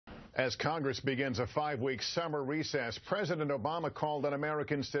As Congress begins a 5-week summer recess, President Obama called on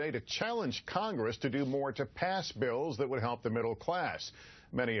Americans today to challenge Congress to do more to pass bills that would help the middle class.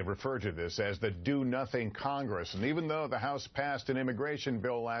 Many have referred to this as the do-nothing Congress. And even though the House passed an immigration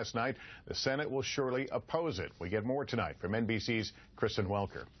bill last night, the Senate will surely oppose it. We get more tonight from NBC's Kristen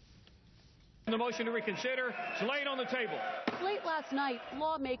Welker. The motion to reconsider is laid on the table. Late last night,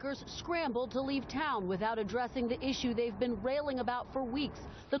 lawmakers scrambled to leave town without addressing the issue they've been railing about for weeks,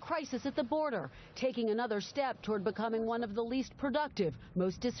 the crisis at the border, taking another step toward becoming one of the least productive,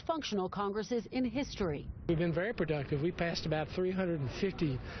 most dysfunctional Congresses in history. We've been very productive. We passed about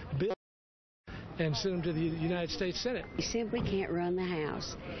 350 bills and sent them to the United States Senate. We simply can't run the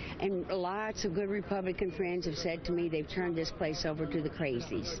House. And lots of good Republican friends have said to me they've turned this place over to the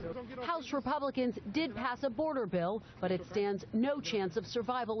crazies. House Republicans did pass a border bill, but it stands no chance of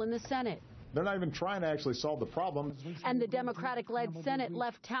survival in the Senate. They're not even trying to actually solve the problem. And the Democratic-led Senate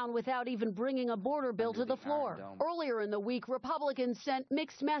left town without even bringing a border bill to the floor. Earlier in the week, Republicans sent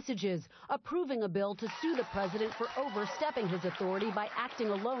mixed messages, approving a bill to sue the president for overstepping his authority by acting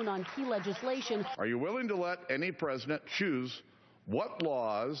alone on key legislation. Are you willing to let any president choose what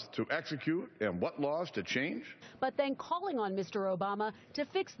laws to execute and what laws to change? But then calling on Mr. Obama to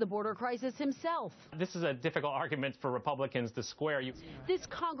fix the border crisis himself. This is a difficult argument for Republicans to square. This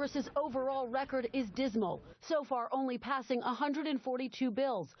Congress's overall record is dismal. So far, only passing 142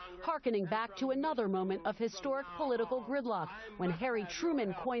 bills, hearkening back to another moment of historic political gridlock when Harry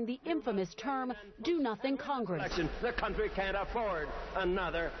Truman coined the infamous term, do-nothing Congress. The country can't afford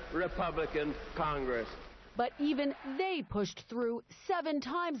another Republican Congress. But even they pushed through 7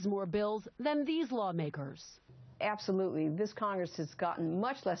 times more bills than these lawmakers. Absolutely. This Congress has gotten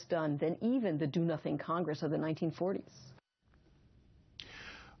much less done than even the do-nothing Congress of the 1940s.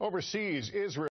 Overseas, Israel